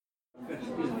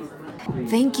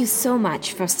Thank you so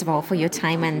much, first of all, for your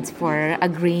time and for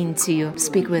agreeing to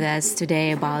speak with us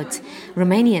today about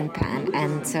Romanian pen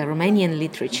and Romanian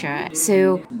literature.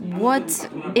 So, what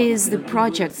is the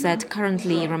project that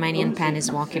currently Romanian pen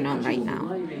is working on right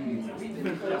now?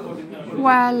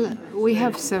 Well, we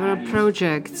have several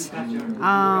projects,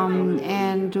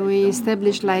 and we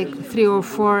established like 3 or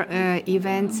 4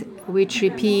 events which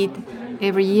repeat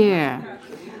every year.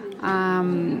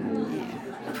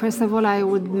 First of all, I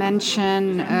would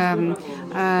mention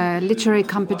literary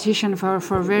competition for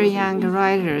very young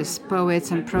writers,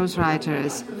 poets and prose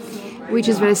writers, which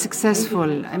is very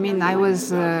successful. I mean, I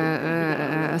was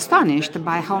astonished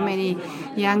by how many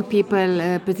young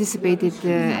people participated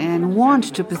and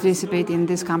want to participate in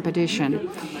this competition.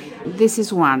 This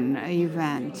is one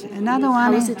event. Another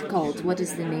one How is it called? What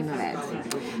is the name of it?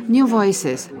 New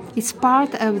Voices. It's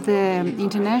part of the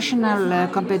international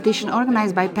competition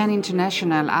organized by PEN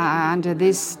International under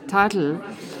this title.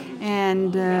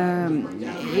 And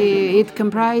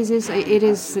it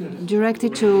is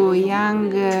directed to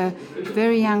young,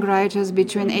 very young writers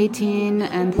between 18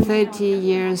 and 30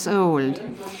 years old.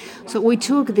 So we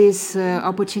took this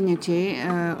opportunity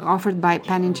offered by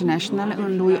PEN International,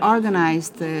 and we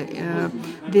organized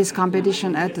this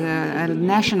competition at a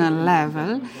national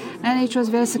level, and it was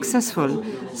very successful.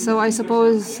 So I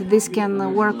suppose this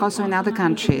can work also in other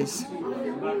countries.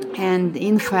 And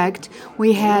in fact,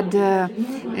 we had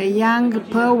young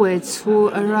poets who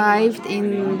arrived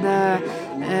in the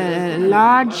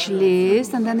large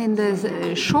list and then in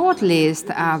the short list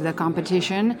of the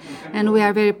competition, and we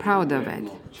are very proud of it.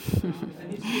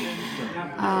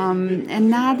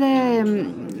 Another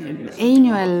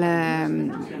annual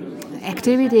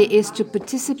activity is to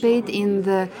participate in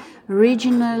the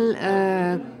regional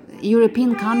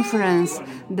European conference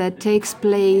that takes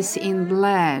place in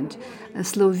Bled,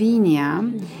 Slovenia,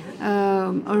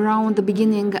 around the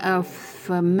beginning of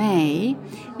May,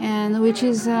 and which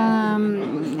is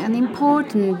an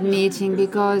important meeting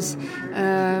because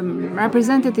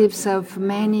representatives of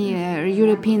many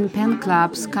European pen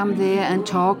clubs come there and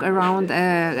talk around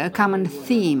a common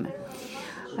theme.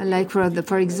 Like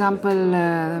for example,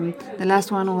 the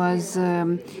last one was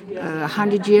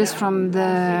 100 years from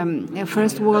the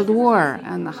First World War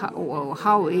and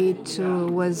how it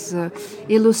was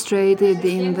illustrated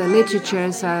in the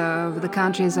literatures of the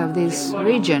countries of this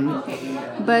region.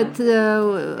 But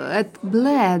at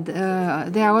Bled,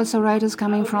 there are also writers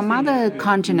coming from other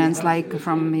continents, like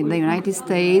from the United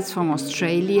States, from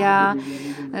Australia,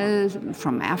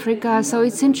 from Africa. So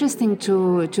it's interesting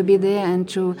to be there and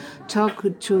to talk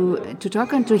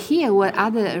and to hear what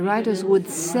other writers would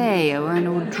say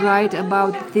and would write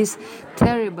about this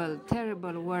terrible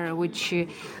war which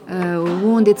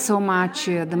wounded so much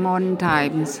the modern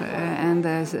times and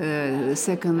the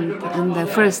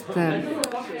first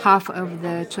half of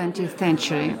the 20th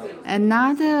century.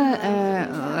 Another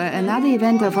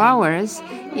event of ours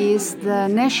is the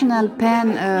National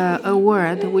Pen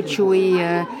Award, which we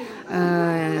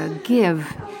give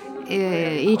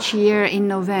each year in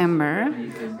November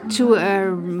to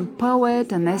a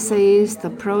poet, an essayist, a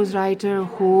prose writer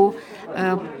who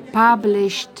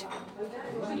published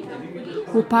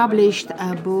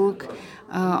a book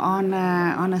on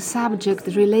a subject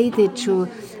related to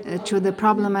the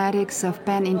problematics of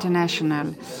PEN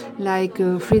International, like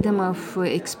freedom of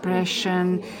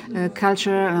expression,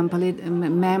 culture and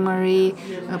memory,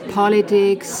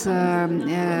 politics,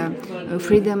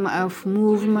 freedom of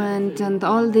movement, and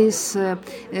all these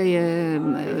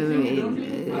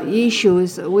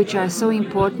issues which are so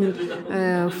important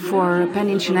for PEN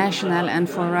International and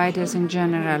for writers in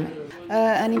general.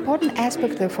 An important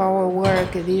aspect of our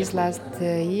work these last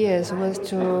years was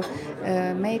to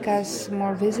make us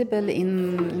more visible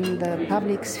in the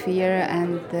public sphere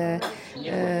and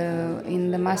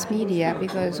in the mass media,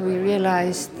 because we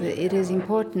realized it is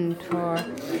important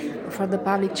for the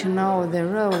public to know the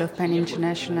role of PEN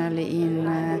International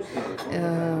in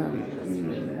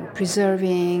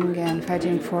preserving and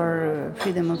fighting for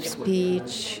freedom of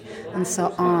speech and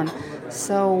so on.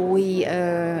 So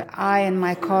I and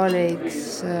my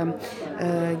colleagues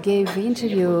gave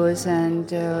interviews and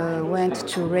went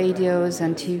to radios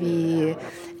and TV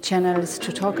channels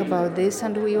to talk about this,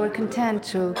 and we were content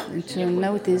to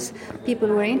notice people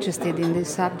were interested in this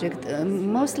subject,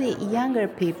 mostly younger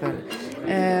people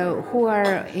who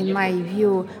are, in my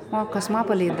view, more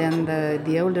cosmopolitan than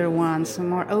the older ones,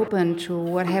 more open to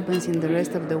what happens in the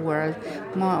rest of the world,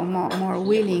 more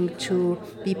willing to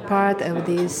be part of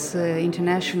this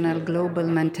international global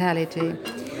mentality.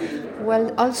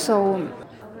 Well, also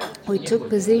we took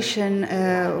position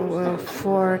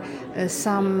for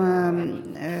some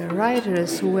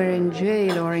writers who were in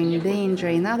jail or in danger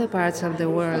in other parts of the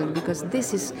world, because this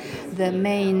is the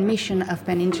main mission of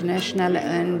PEN International,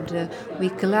 and we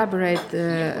collaborate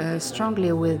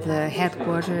strongly with the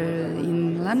headquarters in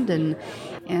London.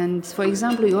 And for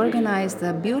example, we organized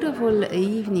a beautiful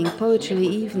evening, poetry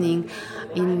evening,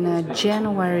 in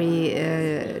January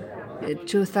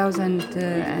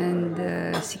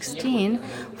 2016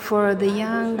 for the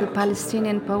young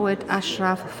Palestinian poet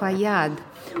Ashraf Fayyad,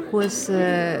 who was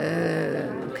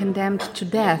condemned to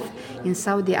death in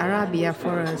Saudi Arabia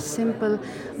for a simple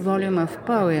volume of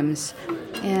poems.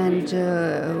 And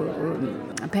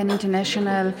PEN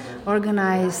International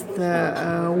organized a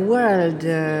world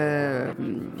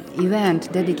event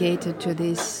dedicated to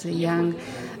this young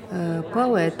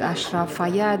poet Ashraf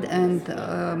Fayyad, and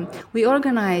we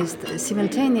organized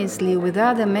simultaneously with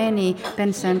other many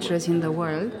PEN centers in the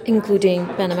world, including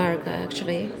PEN America,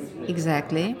 actually.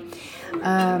 Exactly.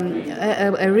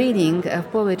 A reading of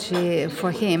poetry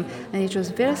for him, and it was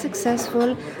very successful,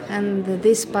 and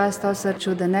this passed also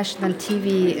to the national TV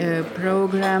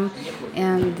program,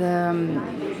 and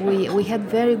we had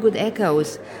very good echoes.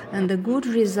 And the good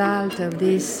result of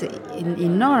this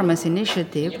enormous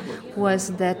initiative was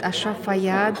that Ashraf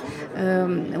Fayyad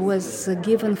was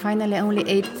given finally only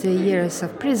 8 years of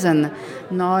prison,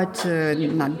 not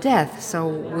death. So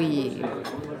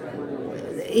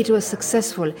it was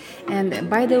successful. And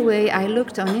by the way, I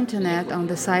looked on internet on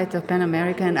the site of PEN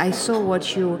America, and I saw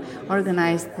what you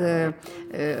organized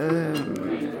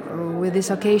with this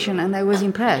occasion, and I was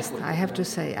impressed. I have to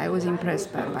say, I was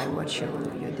impressed by what you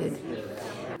did.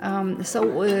 So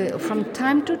from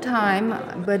time to time,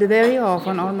 but very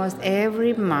often, almost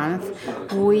every month,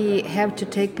 we have to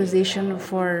take position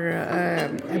for a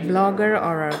blogger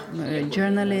or a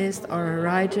journalist or a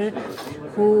writer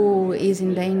who is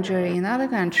in danger in other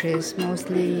countries,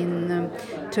 mostly in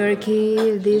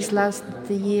Turkey this last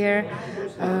year.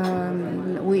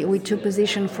 We took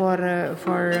position for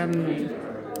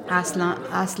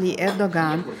Asli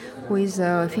Erdogan, who is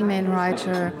a female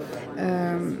writer, a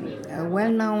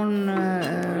well-known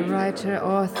writer,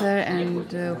 author,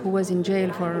 and who was in jail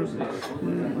for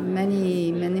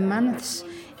many months.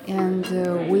 And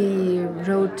we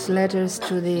wrote letters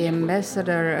to the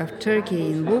ambassador of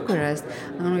Turkey in Bucharest,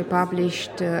 and we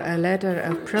published a letter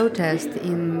of protest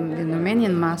in the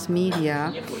Romanian mass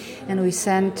media, and we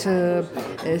sent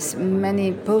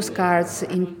many postcards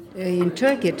in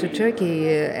Turkey,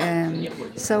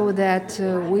 so that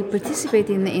we participate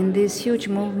in this huge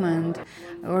movement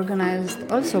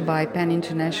organized also by PEN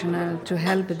International to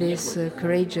help this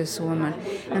courageous woman.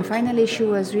 And finally she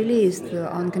was released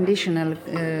on conditional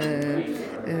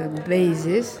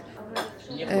basis.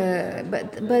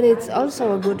 But it's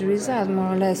also a good result,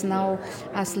 more or less. Now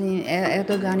Asli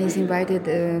Erdogan is invited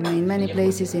in many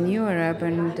places in Europe,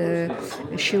 and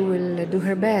she will do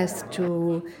her best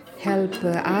to help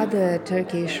other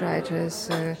Turkish writers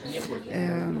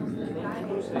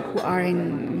who are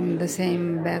in the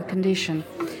same bad condition.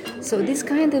 So these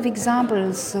kind of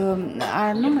examples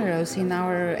are numerous in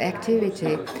our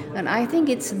activity, and I think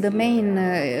it's the main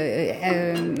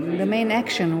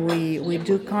action we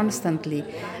do constantly.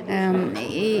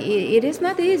 It is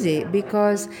not easy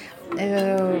because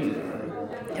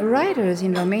writers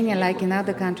in Romania, like in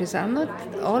other countries, are not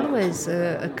always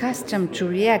accustomed to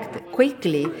react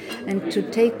quickly and to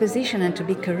take position and to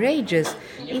be courageous.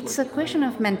 It's a question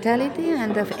of mentality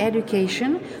and of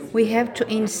education. We have to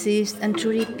insist and to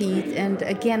repeat and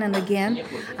again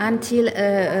until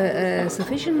a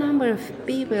sufficient number of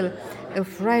people,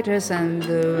 of writers and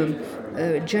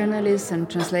journalists and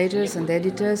translators and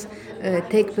editors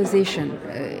take position.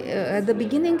 At the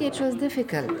beginning it was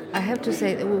difficult. I have to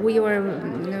say we were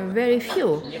very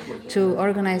few to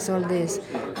organize all this,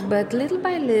 but little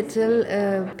by little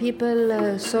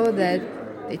people saw that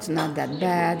it's not that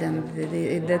bad and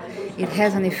that it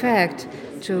has an effect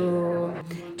to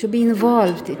be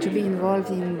involved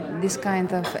in this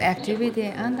kind of activity.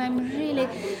 And I'm really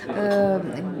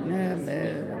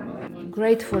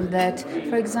grateful that,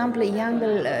 for example, young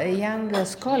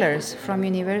scholars from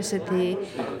universities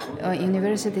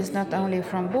not only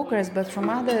from Bucharest but from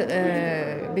other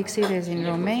big cities in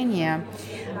Romania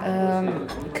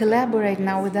collaborate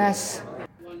now with us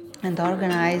and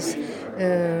organize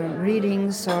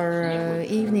readings or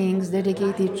evenings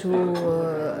dedicated to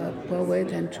a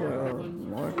poet and to a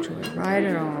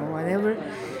writer or whatever,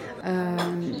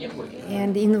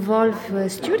 and involve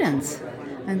students.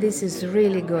 And this is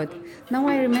really good. Now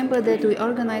I remember that we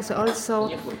organize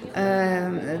also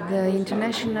the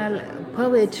International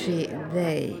Poetry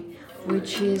Day,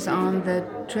 which is on the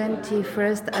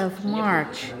 21st of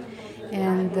March.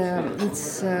 and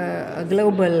it's a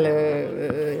global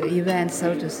event,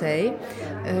 so to say,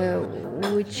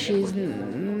 which is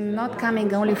not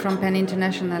coming only from Pan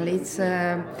International. It's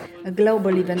a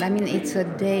global event. I mean, it's a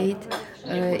date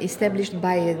established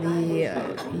by the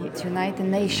United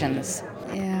Nations.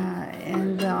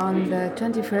 And on the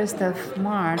 21st of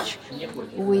March,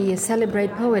 we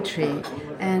celebrate poetry.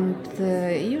 And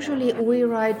usually we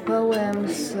write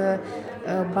poems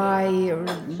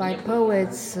by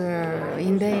poets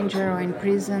in danger or in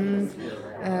prison,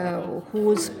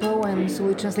 whose poems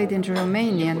we translate into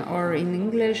Romanian or in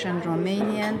English and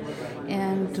Romanian,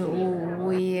 and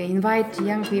we invite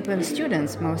young people,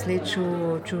 students mostly,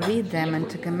 to read them and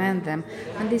to comment them.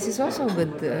 And this is also a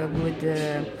good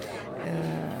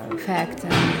fact.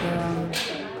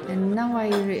 And now I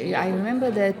remember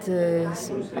that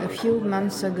a few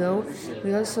months ago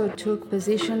we also took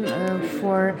position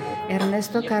for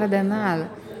Ernesto Cardenal,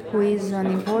 who is an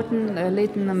important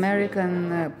Latin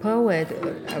American poet,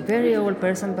 a very old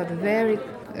person but very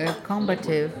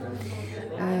combative,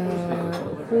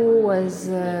 who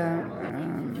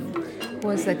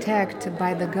was attacked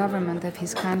by the government of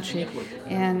his country,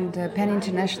 and Pan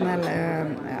International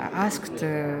asked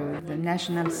the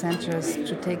national centers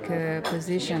to take a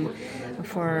position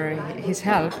for his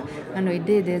help, and we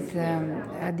did it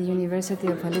at the University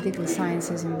of Political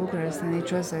Sciences in Bucharest, and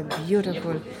it was a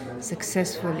beautiful,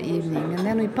 successful evening. And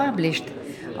then we published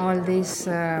all this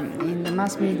in the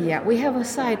mass media. We have a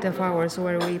site of ours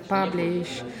where we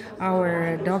publish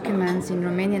our documents in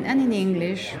Romanian and in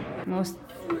English, most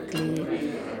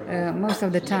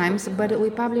of the times, but we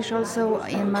publish also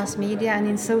in mass media and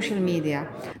in social media.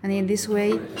 And in this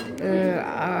way,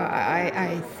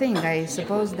 I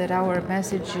suppose that our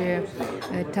message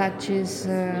touches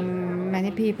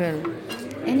many people.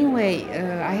 Anyway,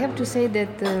 I have to say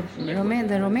that the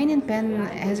Romanian pen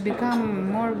has become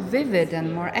more vivid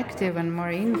and more active and more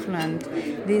influent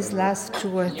these last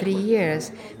 2 or 3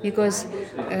 years, because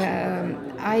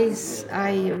I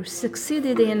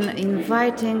succeeded in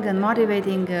inviting and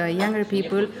motivating younger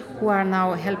people who are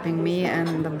now helping me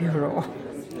and the bureau.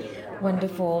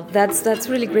 Wonderful. That's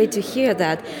really great to hear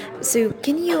that. So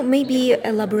can you maybe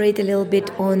elaborate a little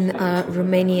bit on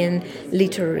Romanian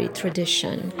literary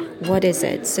tradition? What is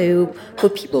it? So for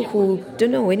people who don't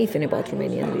know anything about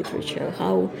Romanian literature,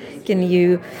 how can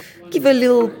you give a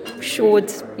little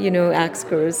short,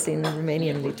 excursus in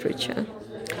Romanian literature?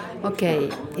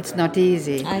 Okay, it's not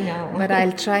easy. I know. But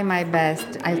I'll try my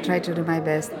best. I'll try to do my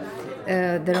best.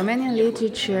 The Romanian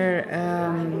literature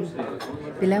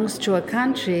belongs to a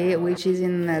country which is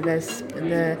in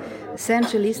the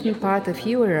central eastern part of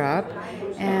Europe,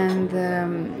 and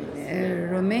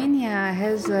Romania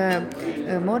has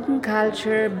a modern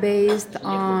culture based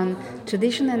on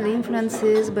traditional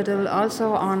influences, but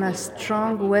also on a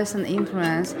strong Western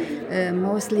influence,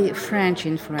 mostly French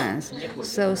influence.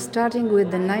 So starting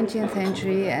with the 19th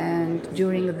century and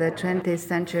during the 20th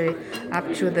century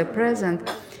up to the present,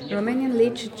 Romanian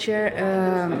literature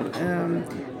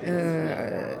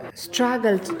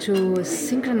struggled to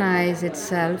synchronize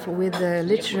itself with the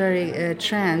literary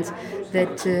trends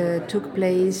that took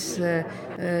place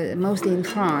mostly in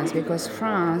France, because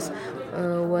France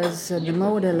was the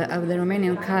model of the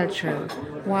Romanian culture.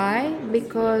 Why?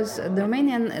 Because the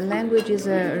Romanian language is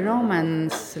a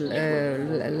Romance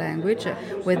language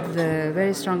with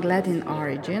very strong Latin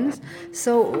origins.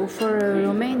 So for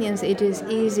Romanians it is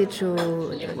easy to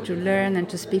learn and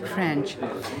to speak French.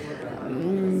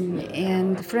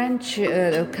 And French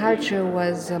culture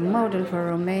was a model for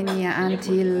Romania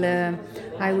until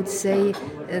I would say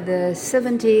the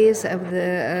 70s of the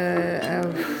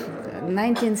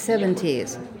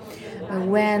 1970s,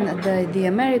 when the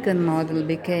American model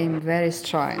became very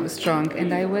strong,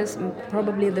 and I was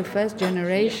probably the first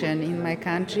generation in my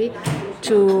country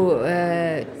to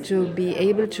be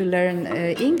able to learn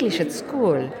English at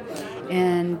school.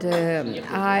 And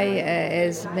I,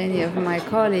 as many of my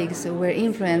colleagues, were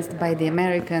influenced by the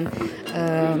American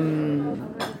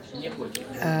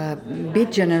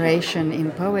beat generation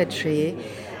in poetry,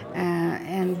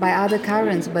 and by other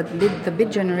currents, but the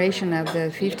beat generation of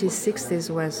the 50s, 60s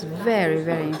was very,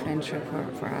 very influential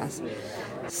for us.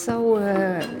 So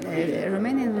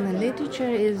Romanian literature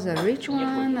is a rich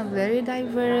one, very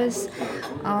diverse.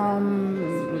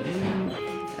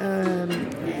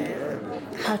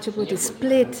 How to put it,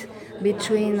 split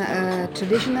between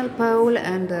traditional pole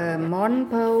and modern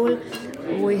pole.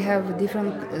 We have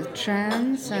different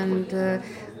trends, and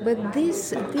but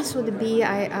this would be,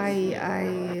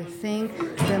 I think,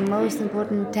 the most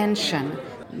important tension.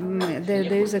 There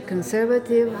is a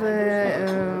conservative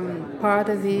part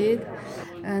of it,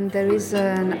 and there is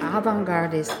an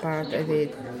avant-gardist part of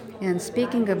it. And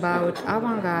speaking about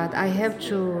avant-garde, I have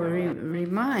to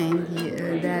remind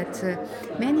that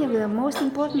many of the most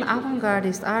important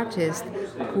avant-gardist artists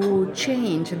who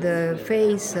changed the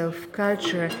face of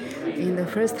culture in the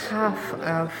first half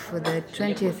of the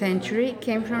 20th century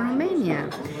came from Romania,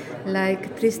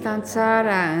 like Tristan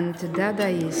Tzara and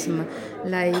Dadaism,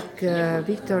 like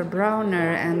Victor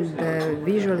Brauner and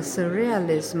visual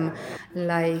surrealism,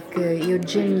 like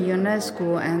Eugene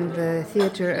Ionescu and the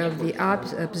theater of the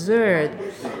absurd,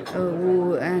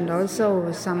 and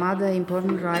also some other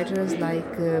important writers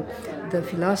like the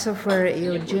philosopher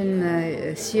Eugene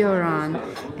Cioran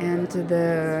and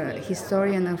the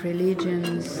historian of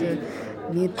religions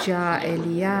Mircea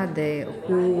Eliade,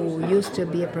 who used to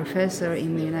be a professor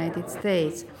in the United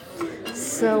States.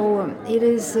 So it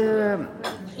is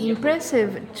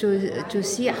impressive to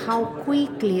see how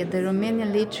quickly the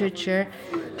Romanian literature,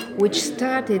 which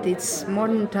started its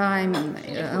modern time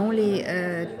only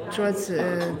towards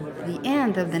the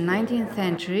end of the 19th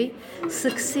century,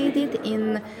 succeeded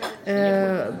in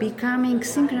becoming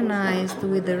synchronized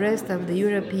with the rest of the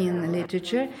European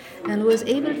literature and was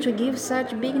able to give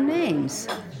such big names.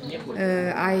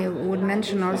 I would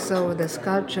mention also the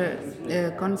sculptor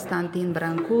Constantin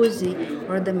Brancusi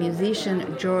or the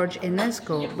musician George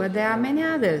Enescu, but there are many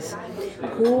others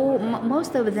who,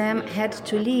 most of them, had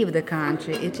to leave the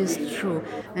country, it is true,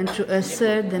 and to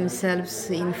assert themselves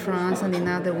in France and in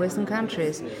other Western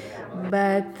countries.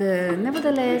 But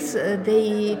nevertheless,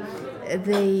 they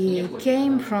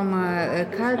came from a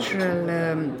cultural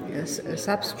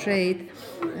substrate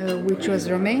which was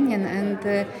Romanian,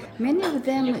 and many of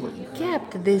them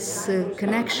kept this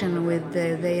connection with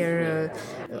their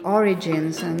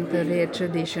origins and their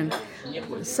tradition.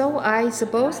 So I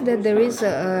suppose that there is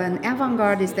an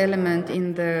avant-gardist element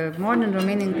in the modern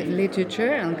Romanian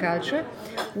literature and culture,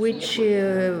 which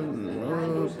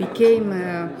became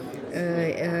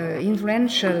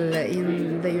influential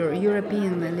in the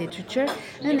European literature,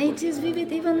 and it is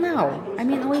vivid even now. I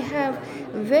mean, we have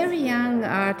very young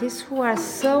artists who are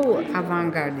so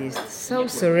avant-gardist, so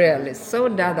surrealist, so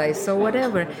Dadaist, so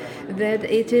whatever, that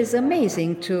it is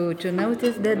amazing to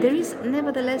notice that there is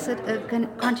nevertheless a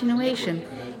continuation.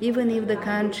 Even if the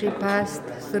country passed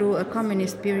through a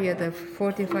communist period of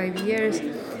 45 years,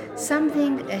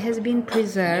 something has been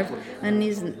preserved and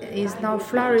is now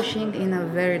flourishing in a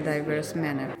very diverse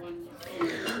manner.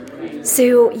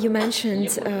 So you mentioned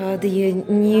the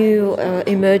new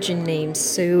emerging names.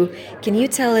 So can you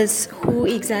tell us who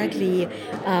exactly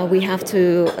we have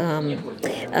to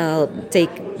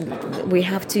we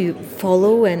have to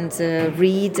follow and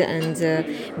read and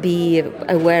be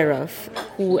aware of?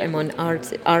 Who among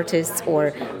artists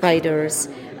or writers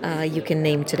you can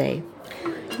name today?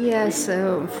 Yes,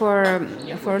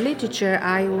 for literature,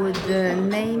 I would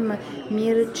name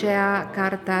Mircea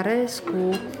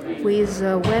Cartarescu, who is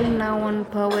a well-known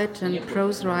poet and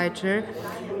prose writer,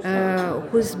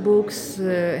 whose books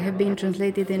have been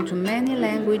translated into many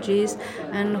languages,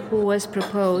 and who was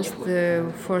proposed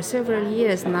for several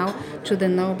years now to the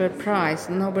Nobel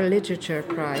Literature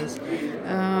Prize.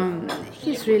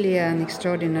 He's really an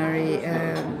extraordinary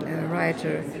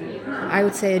writer. I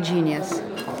would say a genius.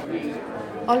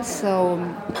 Also,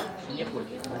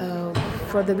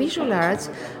 for the visual arts,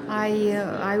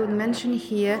 I would mention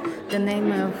here the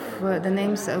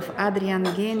names of Adrian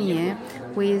Genie,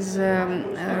 who is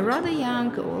a rather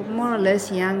young, more or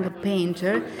less young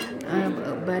painter,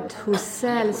 but who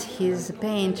sells his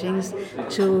paintings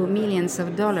to millions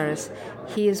of dollars.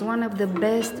 He is one of the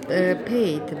best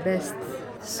paid, best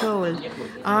sold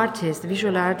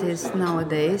visual artists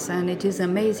nowadays, and it is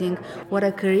amazing what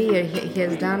a career he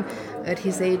has done at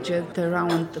his age at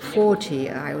around 40,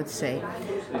 I would say.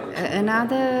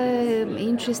 Another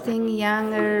interesting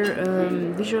younger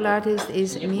visual artist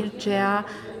is Mircea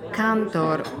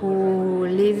Cantor, who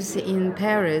lives in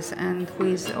Paris and who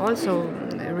is also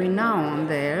renowned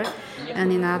there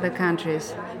and in other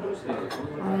countries.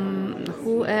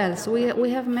 Who else?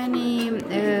 We have many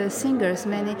singers.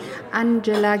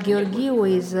 Angela Gheorghiu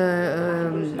is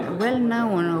a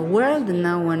well-known,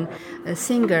 world-known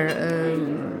singer,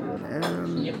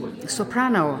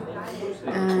 soprano,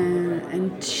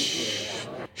 and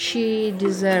she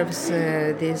deserves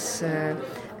this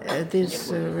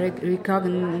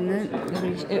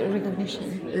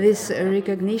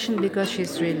recognition because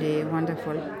she's really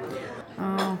wonderful.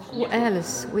 Who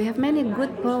else? We have many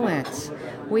good poets.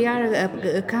 We are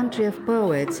a country of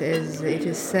poets, as it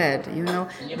is said. You know,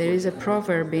 there is a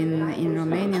proverb in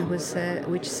Romanian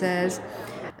which says,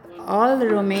 all the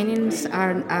Romanians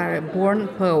are born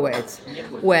poets.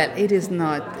 Well, it is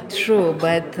not true,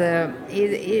 but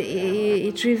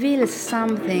it reveals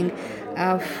something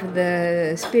of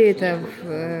the spirit of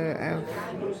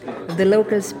the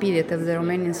local spirit, of the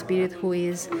Romanian spirit, who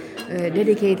is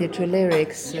dedicated to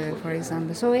lyrics, for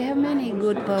example. So we have many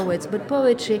good poets, but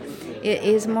poetry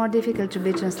is more difficult to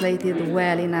be translated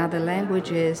well in other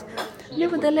languages.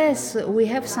 Nevertheless, we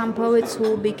have some poets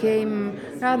who became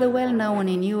rather well known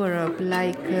in Europe,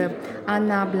 like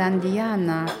Anna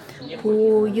Blandiana,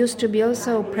 who used to be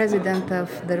also president of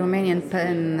the Romanian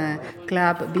Pen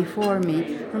Club before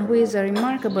me, and who is a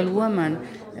remarkable woman.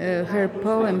 Her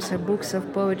poems, her books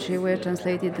of poetry were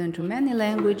translated into many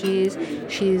languages.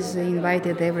 She's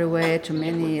invited everywhere to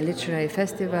many literary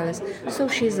festivals, so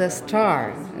she's a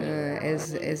star,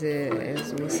 as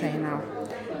we say now.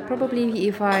 Probably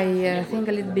if I think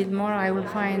a little bit more, I will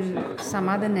find some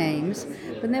other names.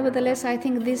 But nevertheless, I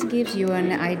think this gives you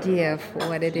an idea of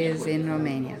what it is in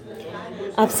Romania.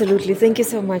 Absolutely. Thank you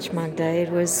so much, Magda.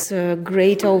 It was a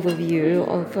great overview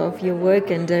of your work,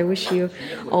 and I wish you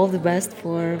all the best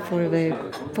for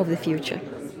the future.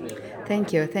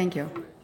 Thank you. Thank you.